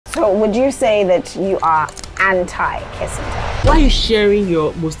So would you say that you are anti-kiss and tell? Why are you sharing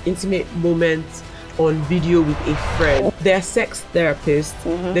your most intimate moments on video with a friend? There are sex therapists,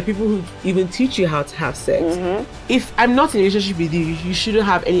 there are people who even teach you how to have sex. If I'm not in a relationship with you, you shouldn't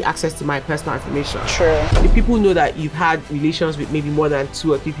have any access to my personal information. True. If people know that you've had relations with maybe more than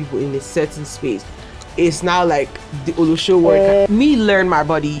 2 or 3 people in a certain space, it's now like the Olosho work. Me learn my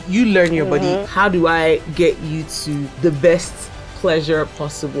body, you learn your body. How do I get you to the best pleasure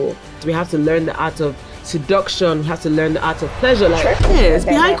possible? We have to learn the art of seduction, we have to learn the art of pleasure. Like, yes,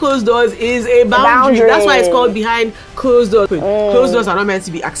 behind closed doors is a boundary. That's why it's called behind closed doors. Closed doors are not meant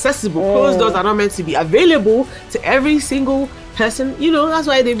to be accessible. Closed doors are not meant to be available to every single person. You know, that's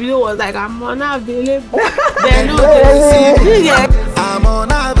why the video was like, I'm unavailable. They're not gonna see. I'm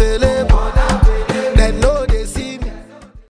unavailable.